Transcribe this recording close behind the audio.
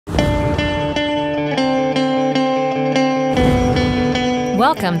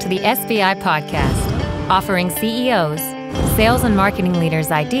Welcome to the SBI podcast, offering CEOs, sales and marketing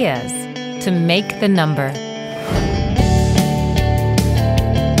leaders ideas to make the number.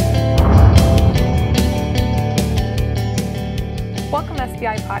 Welcome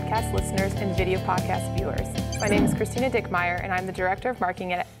SBI podcast listeners and video podcast viewers. My name is Christina Dieckmeyer and I'm the Director of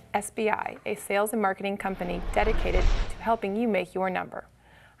Marketing at SBI, a sales and marketing company dedicated to helping you make your number.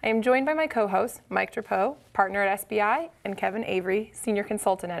 I am joined by my co-hosts, Mike Drapeau, partner at SBI, and Kevin Avery, senior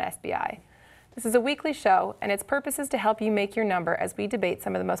consultant at SBI. This is a weekly show, and its purpose is to help you make your number as we debate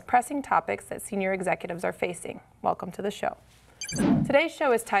some of the most pressing topics that senior executives are facing. Welcome to the show. Today's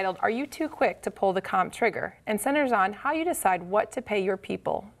show is titled, Are You Too Quick to Pull the Comp Trigger? And centers on how you decide what to pay your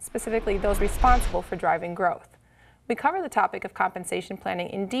people, specifically those responsible for driving growth. We cover the topic of compensation planning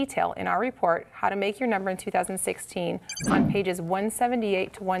in detail in our report, How to Make Your Number in 2016, on pages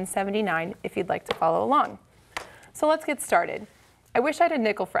 178 to 179 if you'd like to follow along. So let's get started. I wish I had a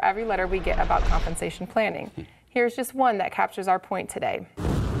nickel for every letter we get about compensation planning. Here's just one that captures our point today.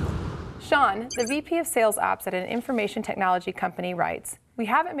 Sean, the VP of Sales Ops at an information technology company, writes, "We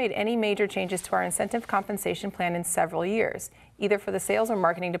haven't made any major changes to our incentive compensation plan in several years, either for the sales or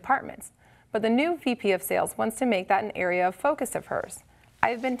marketing departments. But the new VP of Sales wants to make that an area of focus of hers.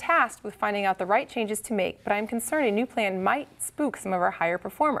 I have been tasked with finding out the right changes to make, but I am concerned a new plan might spook some of our higher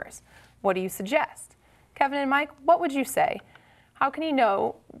performers. What do you suggest?" Kevin and Mike, what would you say? How can you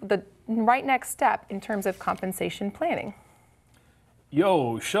know the right next step in terms of compensation planning?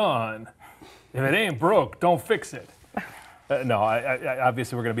 Yo, Sean, if it ain't broke, don't fix it. No, I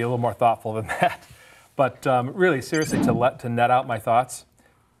obviously we're going to be a little more thoughtful than that. But really, seriously, to net out my thoughts,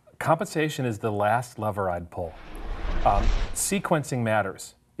 compensation is the last lever I'd pull. Sequencing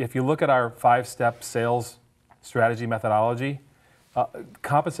matters. If you look at our 5-step sales strategy methodology,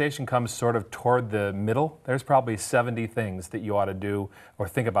 compensation comes sort of toward the middle. There's probably 70 things that you ought to do or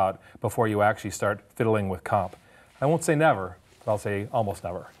think about before you actually start fiddling with comp. I won't say never, but I'll say almost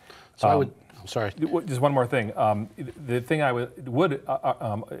never. So I'm sorry. Just one more thing. The thing I would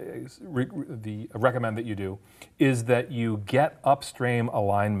recommend that you do is that you get upstream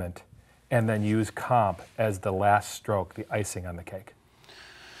alignment and then use comp as the last stroke, the icing on the cake.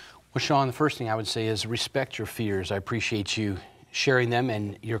 Well, Sean, the first thing I would say is respect your fears. I appreciate you sharing them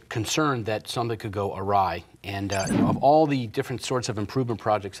and you're concerned that something could go awry. And of all the different sorts of improvement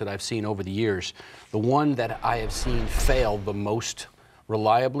projects that I've seen over the years, the one that I have seen fail the most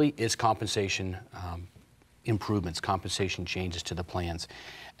reliably is compensation improvements, compensation changes to the plans.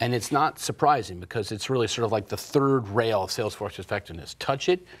 And it's not surprising because it's really sort of like the third rail of Salesforce effectiveness. Touch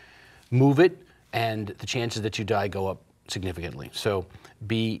it, move it, and the chances that you die go up significantly. So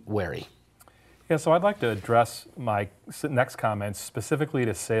be wary. Yeah, so I'd like to address my next comments specifically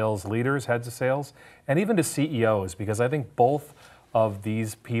to sales leaders, heads of sales, and even to CEOs, because I think both of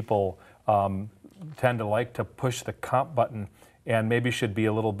these people tend to like to push the comp button and maybe should be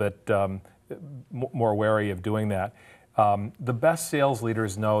a little bit more wary of doing that. The best sales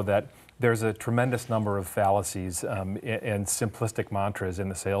leaders know that there's a tremendous number of fallacies and simplistic mantras in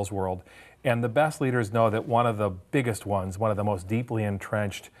the sales world. And the best leaders know that one of the biggest ones, one of the most deeply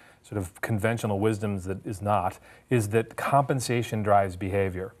entrenched sort of conventional wisdoms that is that compensation drives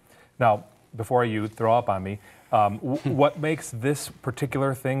behavior. Now, before you throw up on me, what makes this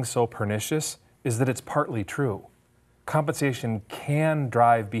particular thing so pernicious is that it's partly true. Compensation can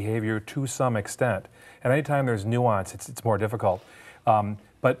drive behavior to some extent. And anytime there's nuance, it's more difficult.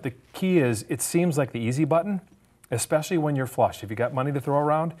 But the key is, it seems like the easy button, especially when you're flush, if you got money to throw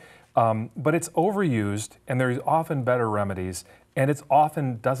around, but it's overused and there's often better remedies, and it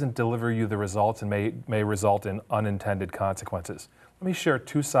often doesn't deliver you the results and may result in unintended consequences. Let me share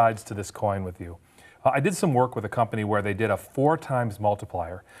two sides to this coin with you. I did some work with a company where they did a 4 times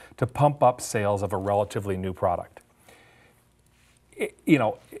multiplier to pump up sales of a relatively new product.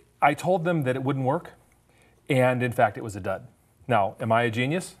 I told them that it wouldn't work, and in fact, it was a dud. Now, am I a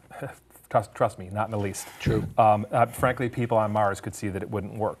genius? Trust me, not in the least. True. Frankly, people on Mars could see that it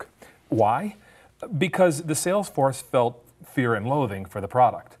wouldn't work. Why? Because the sales force felt fear and loathing for the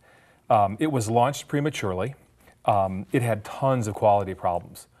product. It was launched prematurely. It had tons of quality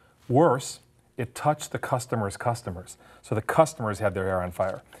problems. Worse, it touched the customer's customers. So the customers had their hair on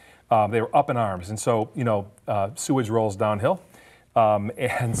fire. They were up in arms. And so, sewage rolls downhill.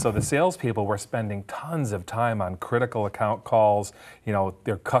 And so the salespeople were spending tons of time on critical account calls,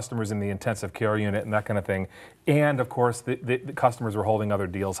 their customers in the intensive care unit and that kind of thing. And of course, the customers were holding other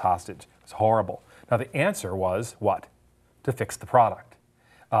deals hostage. It was horrible. Now the answer was what? To fix the product.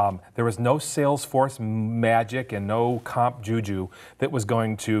 There was no Salesforce magic and no comp juju that was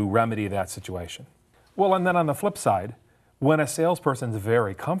going to remedy that situation. Well, and then on the flip side, When a salesperson is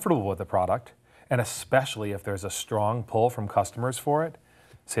very comfortable with the product, and especially if there's a strong pull from customers for it,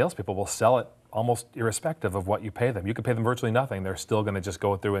 salespeople will sell it almost irrespective of what you pay them. You could pay them virtually nothing. They're still going to just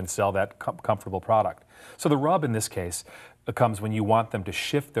go through and sell that comfortable product. So the rub in this case comes when you want them to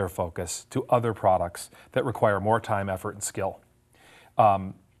shift their focus to other products that require more time, effort, and skill.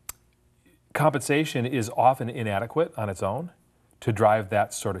 Compensation is often inadequate on its own to drive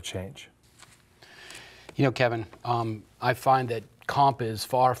that sort of change. You know, Kevin, I find that comp is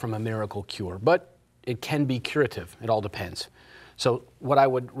far from a miracle cure, but it can be curative. It all depends. So what I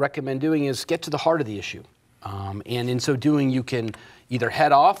would recommend doing is get to the heart of the issue. And in so doing, you can either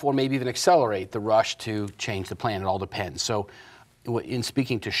head off or maybe even accelerate the rush to change the plan. It all depends. So in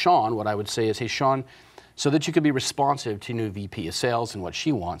speaking to Sean, what I would say is, hey, Sean, so that you can be responsive to new VP of sales and what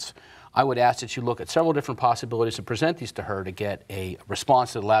she wants, I would ask that you look at several different possibilities and present these to her to get a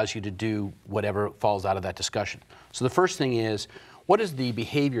response that allows you to do whatever falls out of that discussion. So the first thing is, what is the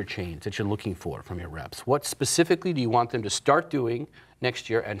behavior change that you're looking for from your reps? What specifically do you want them to start doing next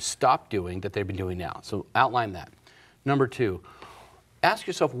year and stop doing that they've been doing now? So outline that. Number two, ask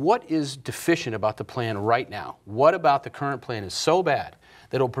yourself, what is deficient about the plan right now? What about the current plan is so bad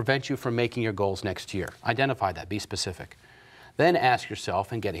that it will prevent you from making your goals next year? Identify that, be specific. Then ask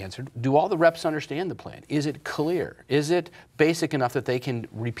yourself and get answered, do all the reps understand the plan? Is it clear? Is it basic enough that they can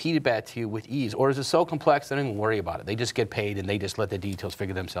repeat it back to you with ease? Or is it so complex they don't even worry about it? They just get paid and they just let the details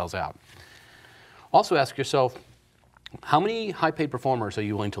figure themselves out. Also ask yourself, how many high-paid performers are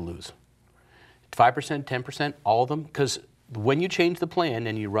you willing to lose? 5%, 10%, all of them? Because when you change the plan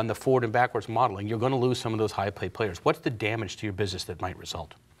and you run the forward and backwards modeling, you're going to lose some of those high-paid players. What's the damage to your business that might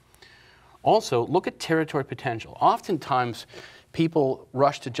result? Also, look at territory potential. Oftentimes, people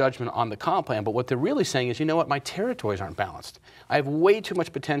rush to judgment on the comp plan, but what they're really saying is, you know what, my territories aren't balanced. I have way too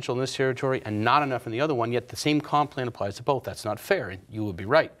much potential in this territory and not enough in the other one, yet the same comp plan applies to both. That's not fair, and you would be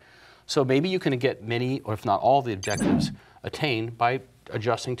right. So maybe you can get many, or if not all, the objectives attained by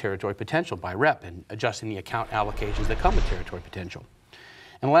adjusting territory potential by rep and adjusting the account allocations that come with territory potential.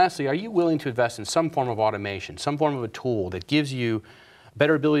 And lastly, are you willing to invest in some form of automation, some form of a tool that gives you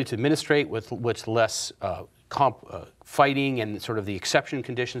better ability to administrate with less fighting and sort of the exception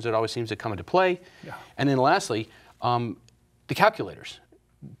conditions that always seems to come into play? Yeah. And then lastly, the calculators.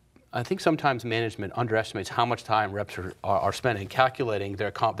 I think sometimes management underestimates how much time reps are spending calculating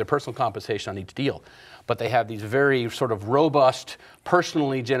their personal compensation on each deal. But they have these very sort of robust,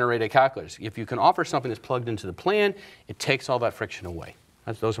 personally generated calculators. If you can offer something that's plugged into the plan, it takes all that friction away.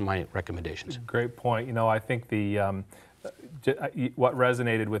 Those are my recommendations. Great point. You know, I think what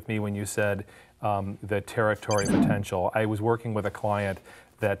resonated with me when you said the territory potential, I was working with a client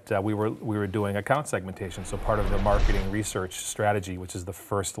that we were doing account segmentation, so part of the marketing research strategy, which is the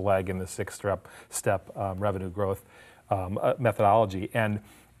first leg in the 6-step revenue growth methodology. And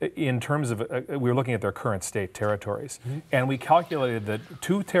in terms of, we were looking at their current state territories, and we calculated that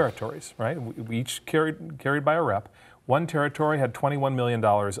 2 territories, right, we each carried by a rep. One territory had $21 million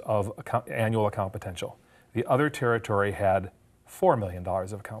of annual account potential. The other territory had $4 million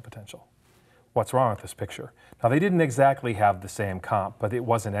of account potential. What's wrong with this picture? Now, they didn't exactly have the same comp, but it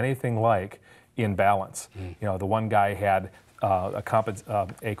wasn't anything like in balance. You know, the one guy had a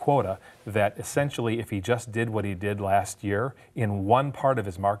quota that essentially, if he just did what he did last year in one part of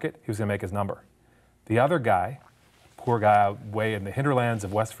his market, he was going to make his number. The other guy, poor guy way in the hinterlands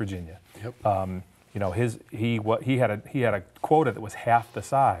of West Virginia, you know, he had a quota that was half the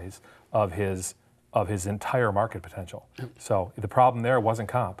size of his entire market potential. So the problem there wasn't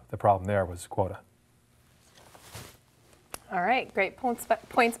comp. The problem there was quota. All right, great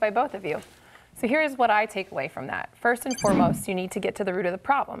points by both of you. So here's what I take away from that. First and foremost, you need to get to the root of the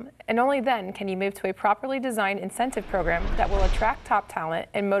problem, and only then can you move to a properly designed incentive program that will attract top talent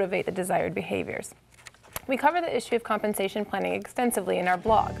and motivate the desired behaviors. We cover the issue of compensation planning extensively in our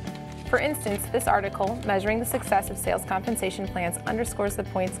blog. For instance, this article, Measuring the Success of Sales Compensation Plans, underscores the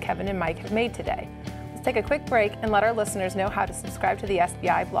points Kevin and Mike have made today. Let's take a quick break and let our listeners know how to subscribe to the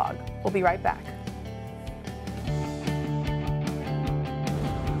SBI blog. We'll be right back.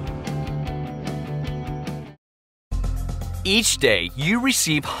 Each day, you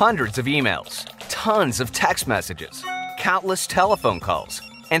receive hundreds of emails, tons of text messages, countless telephone calls,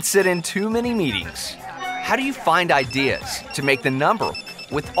 and sit in too many meetings. How do you find ideas to make the number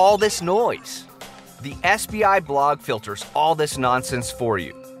with all this noise? The SBI blog filters all this nonsense for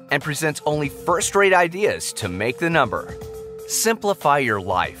you and presents only first-rate ideas to make the number. Simplify your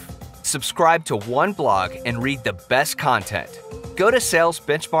life. Subscribe to one blog and read the best content. Go to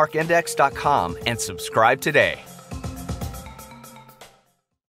salesbenchmarkindex.com and subscribe today.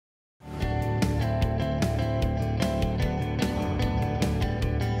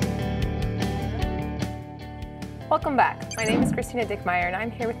 Welcome back. My name is Christina Dieckmeyer, and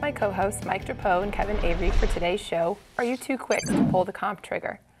I'm here with my co-hosts Mike Drapeau and Kevin Avery for today's show, Are You Too Quick to Pull the Comp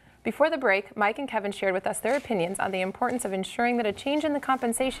Trigger? Before the break, Mike and Kevin shared with us their opinions on the importance of ensuring that a change in the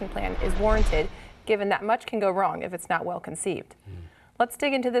compensation plan is warranted, given that much can go wrong if it's not well conceived. Let's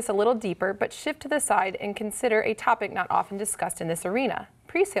dig into this a little deeper, but shift to the side and consider a topic not often discussed in this arena,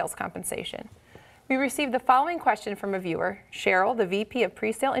 pre-sales compensation. We received the following question from a viewer, Cheryl, the VP of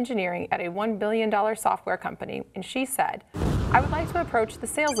Pre-Sale Engineering at a $1 billion software company, and she said, I would like to approach the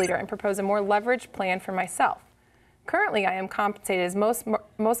sales leader and propose a more leveraged plan for myself. Currently, I am compensated as most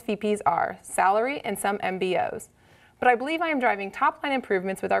VPs are, salary and some MBOs. But I believe I am driving top-line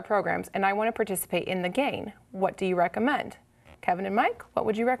improvements with our programs, and I want to participate in the gain. What do you recommend? Kevin and Mike, what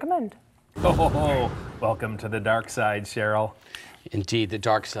would you recommend? Oh, welcome to the dark side, Cheryl. Indeed, the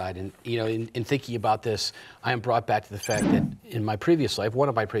dark side. And in thinking about this, I am brought back to the fact that in my previous life, one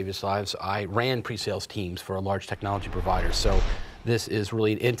of my previous lives, I ran pre-sales teams for a large technology provider. So this is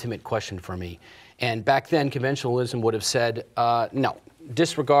really an intimate question for me. And back then, conventionalism would have said, no,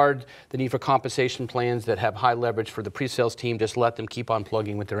 disregard the need for compensation plans that have high leverage for the pre-sales team. Just let them keep on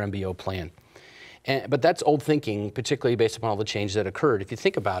plugging with their MBO plan. But that's old thinking, particularly based upon all the changes that occurred. If you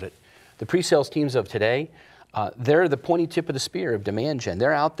think about it, the pre-sales teams of today, they're the pointy tip of the spear of demand gen.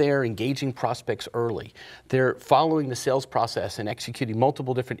 They're out there engaging prospects early. They're following the sales process and executing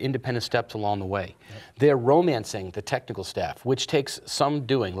multiple different independent steps along the way. Yep. They're romancing the technical staff, which takes some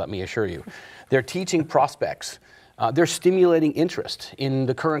doing, let me assure you. They're teaching prospects. They're stimulating interest in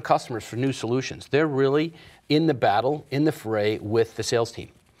the current customers for new solutions. They're really in the battle, in the fray with the sales team.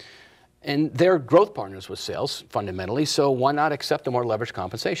 And they're growth partners with sales, fundamentally, so why not accept a more leveraged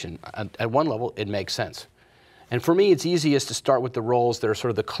compensation? At one level, it makes sense. And for me, it's easiest to start with the roles that are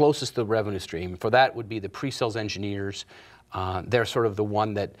sort of the closest to the revenue stream. For that would be the pre-sales engineers. They're sort of the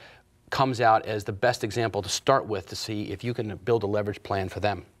one that comes out as the best example to start with to see if you can build a leverage plan for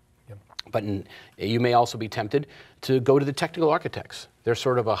them. Yep. But you may also be tempted to go to the technical architects. They're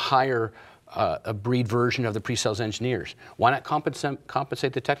sort of a higher a breed version of the pre-sales engineers. Why not compensate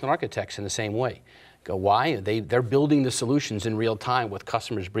the technical architects in the same way? Go, why? They're building the solutions in real time with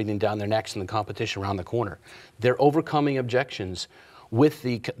customers breathing down their necks and the competition around the corner. They're overcoming objections with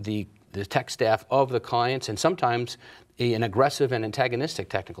the tech staff of the clients and sometimes an aggressive and antagonistic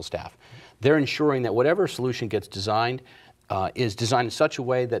technical staff. They're ensuring that whatever solution gets designed is designed in such a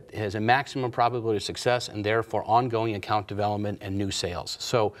way that has a maximum probability of success and therefore ongoing account development and new sales.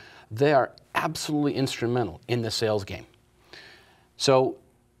 So they are absolutely instrumental in the sales game. So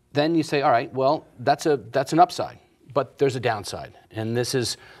then you say, all right, well, that's an upside, but there's a downside. And this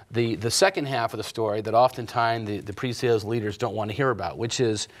is the second half of the story that oftentimes the pre-sales leaders don't want to hear about, which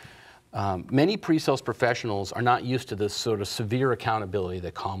is many pre-sales professionals are not used to this sort of severe accountability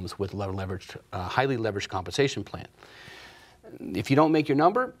that comes with highly leveraged compensation plan. If you don't make your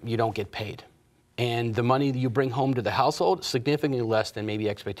number, you don't get paid. And the money that you bring home to the household is significantly less than maybe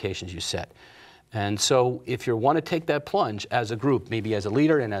expectations you set. And so if you want to take that plunge as a group, maybe as a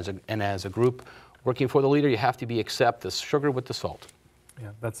leader and as a group working for the leader, you have to accept the sugar with the salt. Yeah,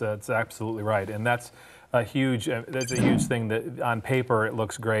 that's absolutely right. And that's a huge thing that on paper it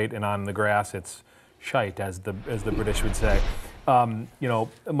looks great and on the grass it's shite, as the British would say.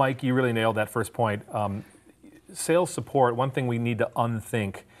 Mike, you really nailed that first point. Sales support, one thing we need to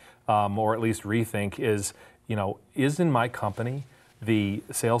unthink or at least rethink is, is in my company the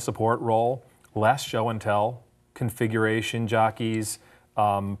sales support role less show and tell, configuration jockeys,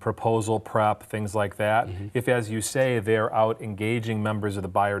 proposal prep, things like that. Mm-hmm. If, as you say, they're out engaging members of the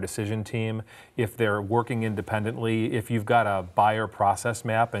buyer decision team, if they're working independently, if you've got a buyer process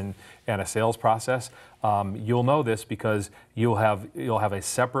map and a sales process, you'll know this because you'll have a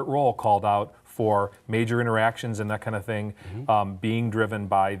separate role called out for major interactions and that kind of thing, mm-hmm. Being driven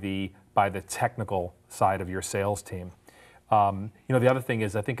by the technical side of your sales team. The other thing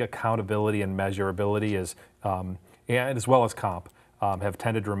is I think accountability and measurability is, and as well as comp, have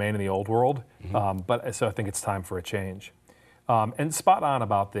tended to remain in the old world. Mm-hmm. So I think it's time for a change. And spot on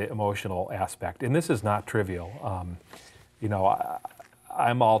about the emotional aspect. And this is not trivial.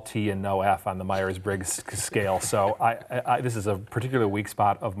 I'm all T and no F on the Myers-Briggs scale. So this is a particular weak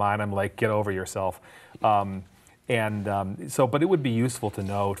spot of mine. I'm like, get over yourself. But it would be useful to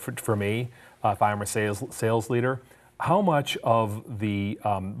know for me, if I'm a sales leader, how much of the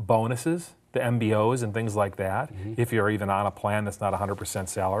bonuses, the MBOs and things like that, mm-hmm. if you're even on a plan that's not 100%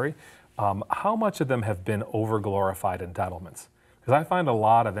 salary, how much of them have been over-glorified entitlements? Because I find a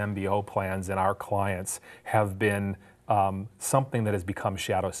lot of MBO plans in our clients have been something that has become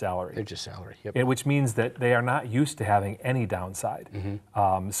shadow salary. They're just salary, yep. Which means that they are not used to having any downside.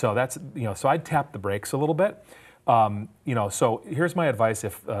 Mm-hmm. So I'd tap the brakes a little bit. So here's my advice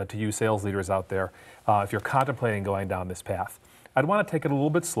to you sales leaders out there, if you're contemplating going down this path. I'd want to take it a little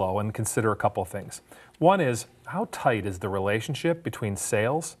bit slow and consider a couple of things. One is, how tight is the relationship between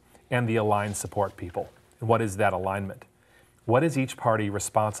sales and the aligned support people? And what is that alignment? What is each party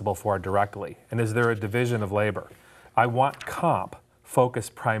responsible for directly? And is there a division of labor? I want comp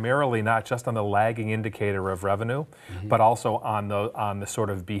focused primarily not just on the lagging indicator of revenue, but also on the sort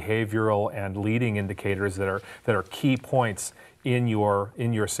of behavioral and leading indicators that are key points in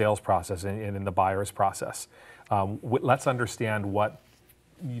your sales process and in the buyer's process. Let's understand what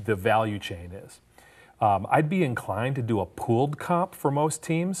the value chain is. I'd be inclined to do a pooled comp for most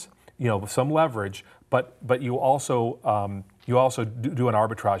teams, with some leverage, but you also do an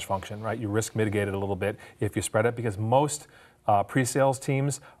arbitrage function, right? You risk mitigate it a little bit if you spread it, because most pre-sales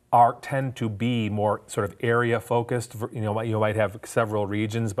teams tend to be more sort of area focused. You might have several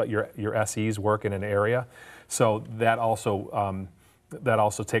regions, but your SEs work in an area, so that also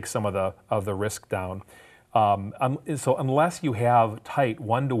takes some of the risk down. So unless you have tight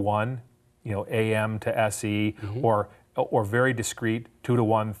 1-to-1, AM to SE, or very discrete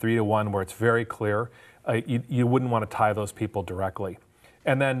 2-to-1, 3-to-1, where it's very clear, you wouldn't want to tie those people directly.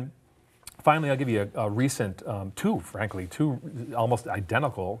 And then finally, I'll give you a recent two almost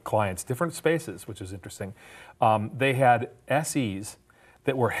identical clients, different spaces, which is interesting. They had SEs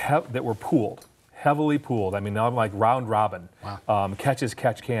that were pooled, heavily pooled. I mean, now I'm like round robin, catch as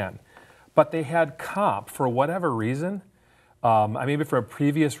catch can. But they had comp for whatever reason. Maybe for a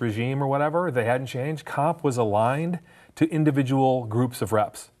previous regime or whatever, they hadn't changed. Comp was aligned to individual groups of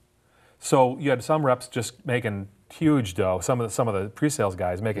reps. So you had some reps just making huge dough, some of the pre-sales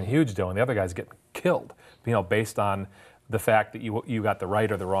guys making huge dough, and the other guys getting killed, based on the fact that you got the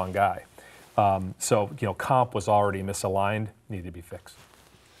right or the wrong guy. So comp was already misaligned, needed to be fixed.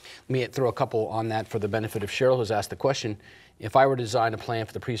 Let me throw a couple on that for the benefit of Cheryl, who's asked the question. If I were to design a plan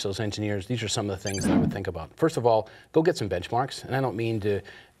for the pre-sales engineers, these are some of the things that I would think about. First of all, go get some benchmarks, and I don't mean to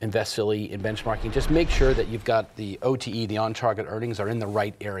invest silly in benchmarking. Just make sure that you've got the OTE, the on-target earnings, are in the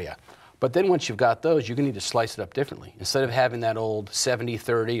right area. But then once you've got those, you're going to need to slice it up differently. Instead of having that old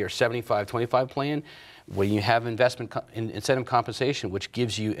 70-30 or 75-25 plan, when you have incentive compensation, which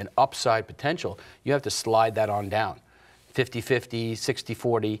gives you an upside potential, you have to slide that on down. 50-50,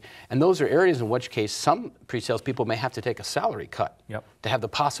 60-40, and those are areas in which case some pre-sales people may have to take a salary cut to have the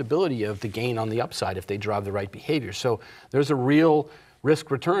possibility of the gain on the upside if they drive the right behavior. So there's a real risk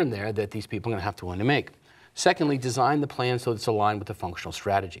return there that these people are going to have to want to make. Secondly, design the plan so it's aligned with the functional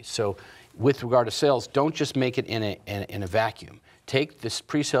strategy. So with regard to sales, don't just make it in a vacuum. Take this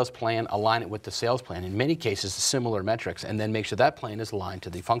pre-sales plan, align it with the sales plan, in many cases similar metrics, and then make sure that plan is aligned to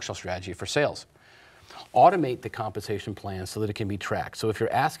the functional strategy for sales. Automate the compensation plan so that it can be tracked. So if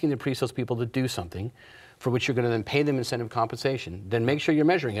you're asking the pre-sales people to do something for which you're going to then pay them incentive compensation, then make sure you're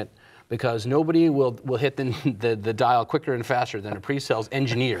measuring it, because nobody will hit the dial quicker and faster than a pre-sales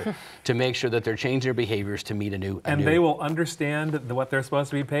engineer to make sure that they're changing their behaviors to meet a new. They will understand what they're supposed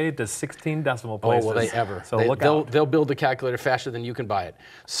to be paid to 16 decimal places. Oh, will they ever? So look out. They'll build the calculator faster than you can buy it.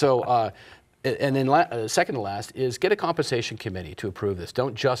 So. And then second to last is get a compensation committee to approve this.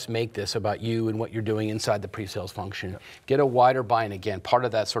 Don't just make this about you and what you're doing inside the pre-sales function. Get a wider buy-in, again, part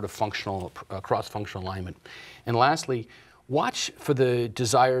of that sort of functional, cross-functional alignment. And lastly, watch for the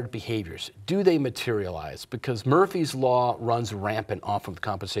desired behaviors. Do they materialize? Because Murphy's Law runs rampant off of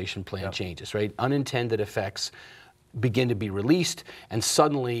compensation plan changes, right? Unintended effects begin to be released, and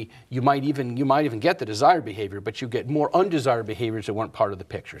suddenly you might even get the desired behavior, but you get more undesired behaviors that weren't part of the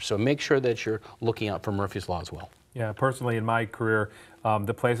picture. So make sure that you're looking out for Murphy's Law as well. Yeah, personally in my career,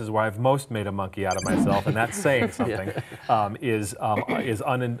 the places where I've most made a monkey out of myself, and that's saying something, is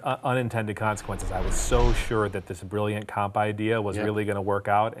unintended consequences. I was so sure that this brilliant comp idea was really going to work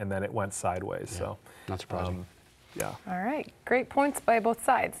out, and then it went sideways. So not surprising. All right, great points by both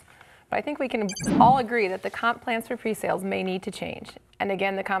sides. But I think we can all agree that the comp plans for pre-sales may need to change. And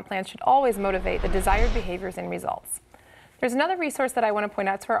again, the comp plans should always motivate the desired behaviors and results. There's another resource that I want to point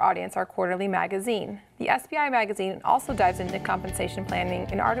out to our audience, our quarterly magazine. The SBI magazine also dives into compensation planning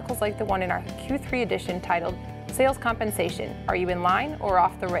in articles like the one in our Q3 edition titled Sales Compensation, Are You in Line or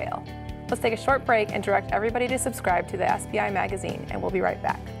Off the Rail? Let's take a short break and direct everybody to subscribe to the SBI magazine, and we'll be right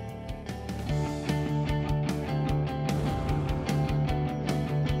back.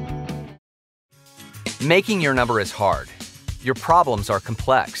 Making your number is hard. Your problems are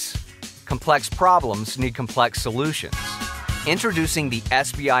complex. Complex problems need complex solutions. Introducing the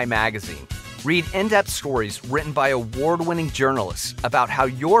SBI Magazine. Read in-depth stories written by award-winning journalists about how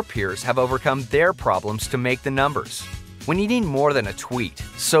your peers have overcome their problems to make the numbers. When you need more than a tweet,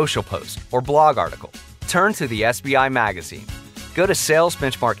 social post, or blog article, turn to the SBI magazine. Go to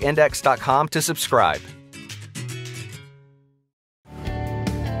salesbenchmarkindex.com to subscribe.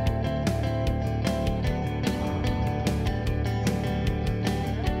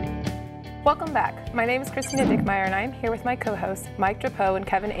 Welcome back. My name is Christina Dieckmeyer, and I am here with my co-hosts, Mike Drapeau and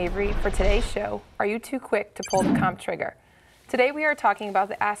Kevin Avery, for today's show, Are You Too Quick to Pull the Comp Trigger? Today we are talking about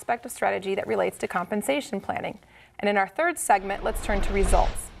the aspect of strategy that relates to compensation planning. And in our third segment, let's turn to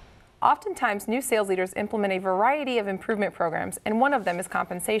results. Oftentimes, new sales leaders implement a variety of improvement programs, and one of them is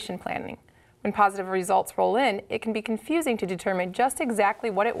compensation planning. When positive results roll in, it can be confusing to determine just exactly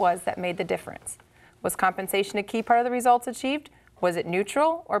what it was that made the difference. Was compensation a key part of the results achieved? Was it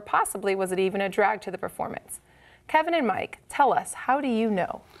neutral, or possibly was it even a drag to the performance? Kevin and Mike, tell us, how do you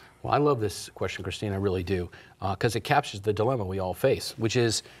know? Well, I love this question, Christina, I really do, because it captures the dilemma we all face, which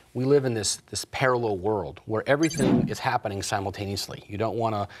is we live in this parallel world where everything is happening simultaneously. You don't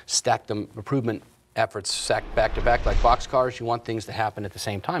want to stack the improvement efforts stacked back to back like boxcars. You want things to happen at the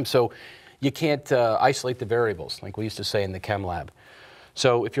same time. So you can't isolate the variables, like we used to say in the chem lab.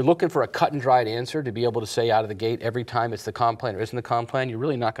 So if you're looking for a cut and dried answer to be able to say out of the gate every time it's the comp plan or isn't the comp plan, you're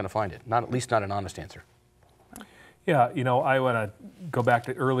really not going to find it, at least not an honest answer. Yeah, you know, I want to go back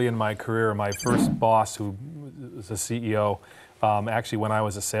to early in my career. My first boss, who was a CEO, actually when I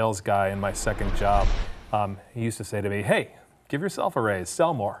was a sales guy in my second job, he used to say to me, hey, give yourself a raise,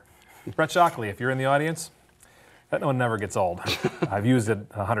 sell more. Brett Shockley, if you're in the audience, that one never gets old. I've used it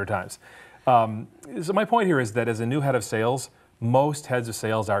 100 times. So my point here is that as a new head of sales, most heads of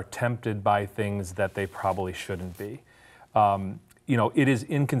sales are tempted by things that they probably shouldn't be. You know, it is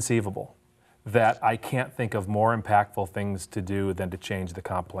inconceivable that I can't think of more impactful things to do than to change the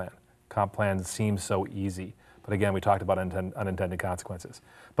comp plan. Comp plan seems so easy, but again, we talked about unintended consequences.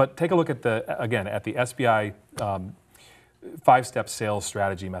 But take a look at the SBI 5-step sales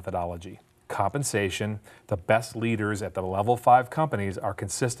strategy methodology. Compensation, the best leaders at the level 5 companies are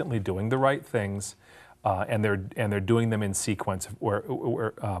consistently doing the right things, and they're doing them in sequence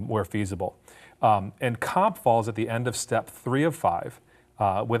where feasible. And comp falls at the end of step 3 of 5.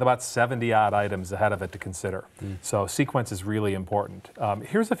 With about 70 odd items ahead of it to consider. So sequence is really important.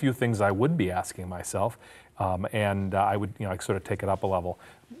 Here's a few things I would be asking myself, and I would sort of take it up a level.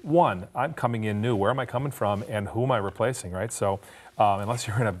 One, I'm coming in new. Where am I coming from, and who am I replacing, right? So unless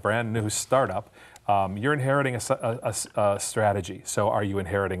you're in a brand new startup, you're inheriting a strategy. So are you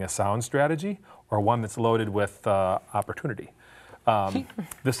inheriting a sound strategy or one that's loaded with opportunity?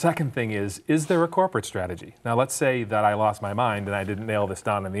 The second thing is there a corporate strategy? Now, let's say that I lost my mind and I didn't nail this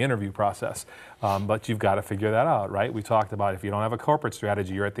down in the interview process, but you've got to figure that out, right? We talked about if you don't have a corporate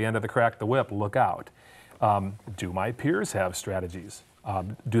strategy, you're at the end of the crack the whip, look out. Do my peers have strategies?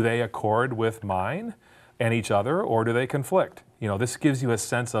 Do they accord with mine and each other, or do they conflict? You know, this gives you a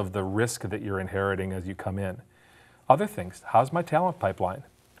sense of the risk that you're inheriting as you come in. Other things, how's my talent pipeline?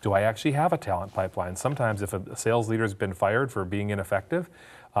 Do I actually have a talent pipeline? Sometimes if a sales leader's been fired for being ineffective,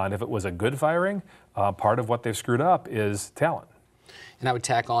 and if it was a good firing, part of what they've screwed up is talent. And I would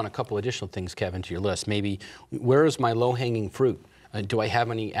tack on a couple additional things, Kevin, to your list. Maybe, where is my low-hanging fruit? Do I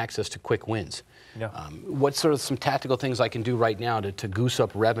have any access to quick wins? Yeah. What sort of some tactical things I can do right now to goose up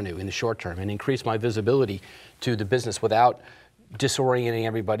revenue in the short term and increase my visibility to the business without disorienting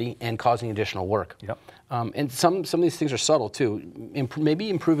everybody and causing additional work. Yep. And some of these things are subtle too. Maybe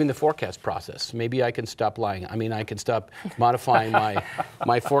improving the forecast process. Maybe I can stop lying. I mean, I can stop modifying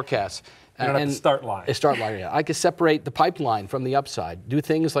my forecasts. You don't have to start lying. Start lying, yeah. I can separate the pipeline from the upside. Do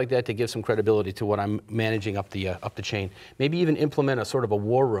things like that to give some credibility to what I'm managing up the chain. Maybe even implement a sort of a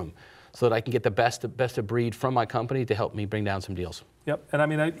war room so that I can get the best of breed from my company to help me bring down some deals. Yep, and I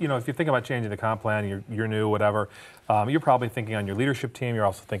mean, if you think about changing the comp plan, you're new, whatever, you're probably thinking on your leadership team, you're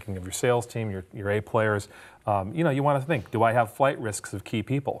also thinking of your sales team, your A players. You want to think, do I have flight risks of key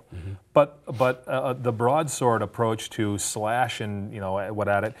people? Mm-hmm. But the broadsword approach to slash and what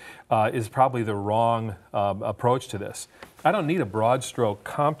at it is probably the wrong approach to this. I don't need a broad stroke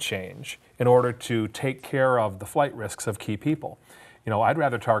comp change in order to take care of the flight risks of key people. I'd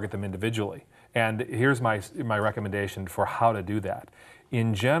rather target them individually. And here's my recommendation for how to do that.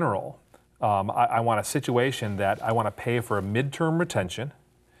 In general, I want a situation that I want to pay for a midterm retention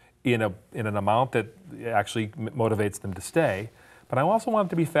in an amount that actually motivates them to stay, but I also want it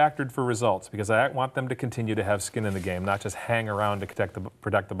to be factored for results because I want them to continue to have skin in the game, not just hang around to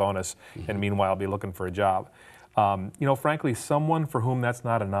protect the bonus and meanwhile be looking for a job. Frankly, someone for whom that's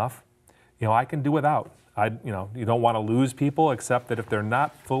not enough, I can do without. You don't want to lose people, except that if they're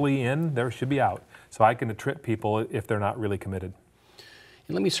not fully in, they should be out. So I can attrit people if they're not really committed.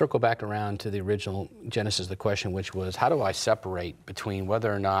 And let me circle back around to the original genesis of the question, which was, how do I separate between whether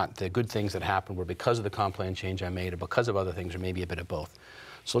or not the good things that happened were because of the comp plan change I made or because of other things, or maybe a bit of both?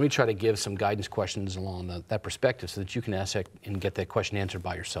 So let me try to give some guidance questions along that perspective so that you can ask that and get that question answered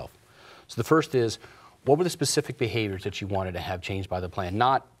by yourself. So the first is, what were the specific behaviors that you wanted to have changed by the plan?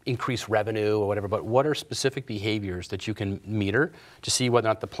 Not increase revenue or whatever, but what are specific behaviors that you can meter to see whether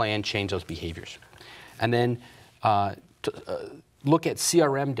or not the plan changed those behaviors? And then look at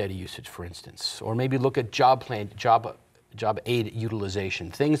CRM data usage, for instance, or maybe look at job aid utilization,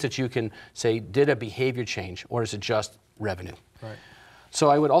 things that you can say, did a behavior change, or is it just revenue? Right.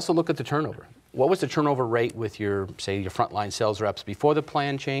 So I would also look at the turnover. What was the turnover rate with your, say, your frontline sales reps before the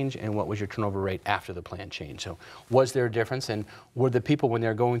plan change, and what was your turnover rate after the plan change? So was there a difference, and were the people, when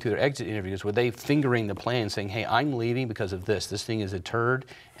they're going through their exit interviews, were they fingering the plan saying, hey, I'm leaving because of this. This thing is a turd,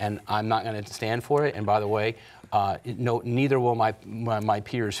 and I'm not going to stand for it, and by the way, no, neither will my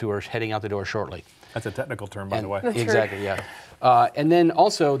peers who are heading out the door shortly. That's a technical term, by the way. Exactly, yeah. And then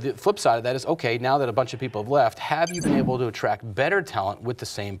also the flip side of that is, okay, now that a bunch of people have left, have you been able to attract better talent with the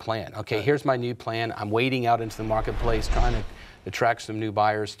same plan? Okay, here's my new plan. I'm wading out into the marketplace, trying to attract some new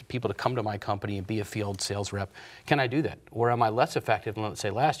buyers, people to come to my company and be a field sales rep. Can I do that? Or am I less effective than, let's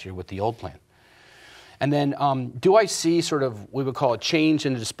say, last year with the old plan? And then do I see sort of, we would call it change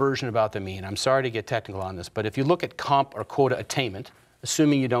in the dispersion about the mean? I'm sorry to get technical on this, but if you look at comp or quota attainment,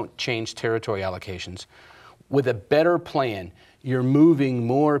 assuming you don't change territory allocations, with a better plan, you're moving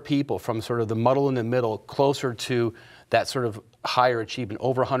more people from sort of the muddle in the middle closer to that sort of higher achievement,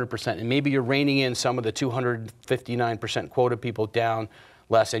 over 100%. And maybe you're reining in some of the 259% quota people down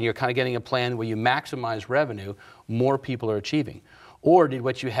less, and you're kind of getting a plan where you maximize revenue, more people are achieving. Or did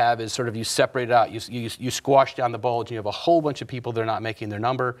what you have is sort of you separate it out, you squash down the bulge, and you have a whole bunch of people that are not making their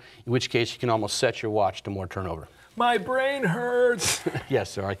number, in which case you can almost set your watch to more turnover. My brain hurts.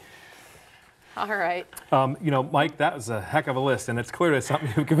 Yes, sorry. All right. You know, Mike, that was a heck of a list, and it's clearly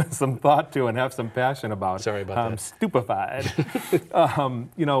something you've given some thought to and have some passion about. Sorry about that. I'm stupefied.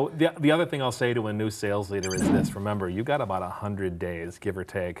 You know, the other thing I'll say to a new sales leader is this. Remember, you got about 100 days, give or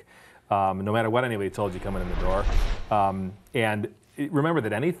take, no matter what anybody told you coming in the door. And remember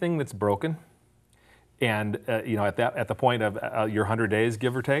that anything that's broken, and you know, at the point of your 100 days,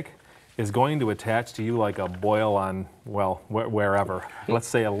 give or take, is going to attach to you like a boil on, well, wherever. Let's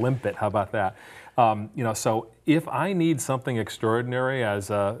say a limpet. How about that? You know, so if I need something extraordinary as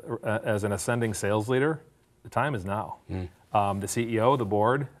an ascending sales leader, the time is now. The CEO, the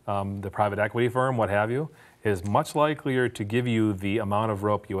board, the private equity firm, what have you, is much likelier to give you the amount of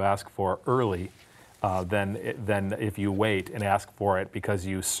rope you ask for early than if you wait and ask for it because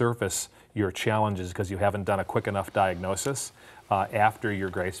you surface your challenges because you haven't done a quick enough diagnosis after your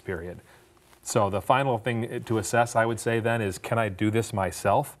grace period. So the final thing to assess, I would say then, is can I do this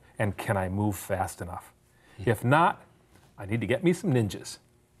myself and can I move fast enough? If not, I need to get me some ninjas.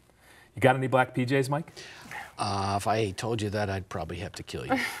 You got any black PJs, Mike? If I told you that, I'd probably have to kill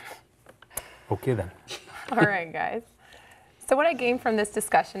you. Okay then. All right, guys. So what I gained from this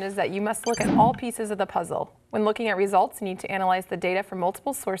discussion is that you must look at all pieces of the puzzle. When looking at results, you need to analyze the data from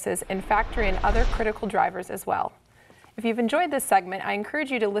multiple sources and factor in other critical drivers as well. If you've enjoyed this segment, I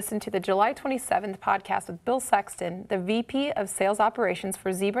encourage you to listen to the July 27th podcast with Bill Sexton, the VP of Sales Operations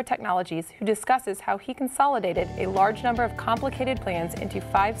for Zebra Technologies, who discusses how he consolidated a large number of complicated plans into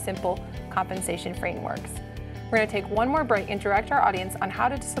 5 simple compensation frameworks. We're going to take one more break and direct our audience on how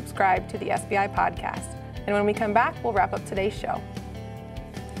to subscribe to the SBI podcast. And when we come back, we'll wrap up today's show.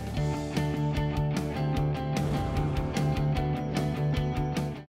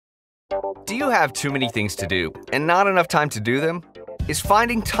 Do you have too many things to do and not enough time to do them? Is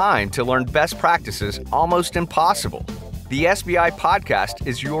finding time to learn best practices almost impossible? The SBI podcast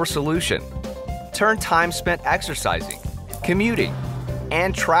is your solution. Turn time spent exercising, commuting,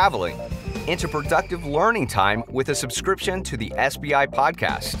 and traveling into productive learning time with a subscription to the SBI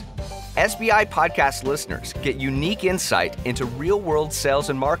podcast. SBI podcast listeners get unique insight into real-world sales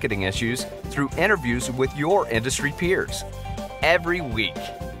and marketing issues through interviews with your industry peers every week.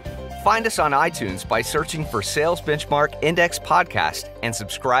 Find us on iTunes by searching for Sales Benchmark Index Podcast and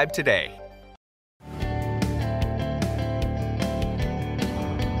subscribe today.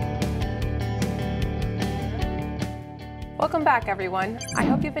 Welcome back, everyone. I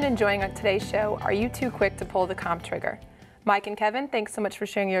hope you've been enjoying today's show. Are you too quick to pull the comp trigger? Mike and Kevin, thanks so much for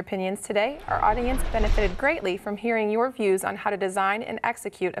sharing your opinions today. Our audience benefited greatly from hearing your views on how to design and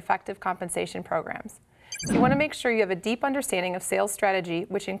execute effective compensation programs. If you want to make sure you have a deep understanding of sales strategy,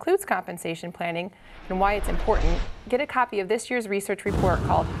 which includes compensation planning and why it's important, get a copy of this year's research report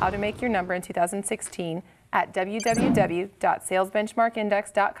called How to Make Your Number in 2016 at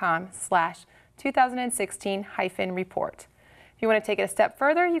www.salesbenchmarkindex.com/2016-report. If you want to take it a step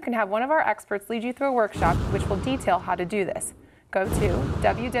further, you can have one of our experts lead you through a workshop which will detail how to do this. Go to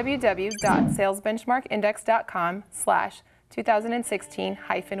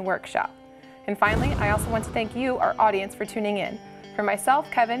www.salesbenchmarkindex.com/2016-workshop. And finally, I also want to thank you, our audience, for tuning in. For myself,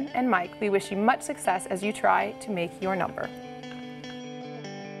 Kevin, and Mike, we wish you much success as you try to make your number.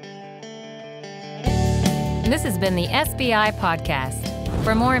 This has been the SBI Podcast.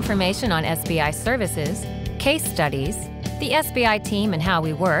 For more information on SBI services, case studies, the SBI team and how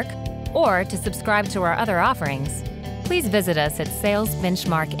we work, or to subscribe to our other offerings, please visit us at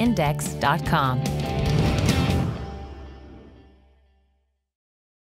salesbenchmarkindex.com.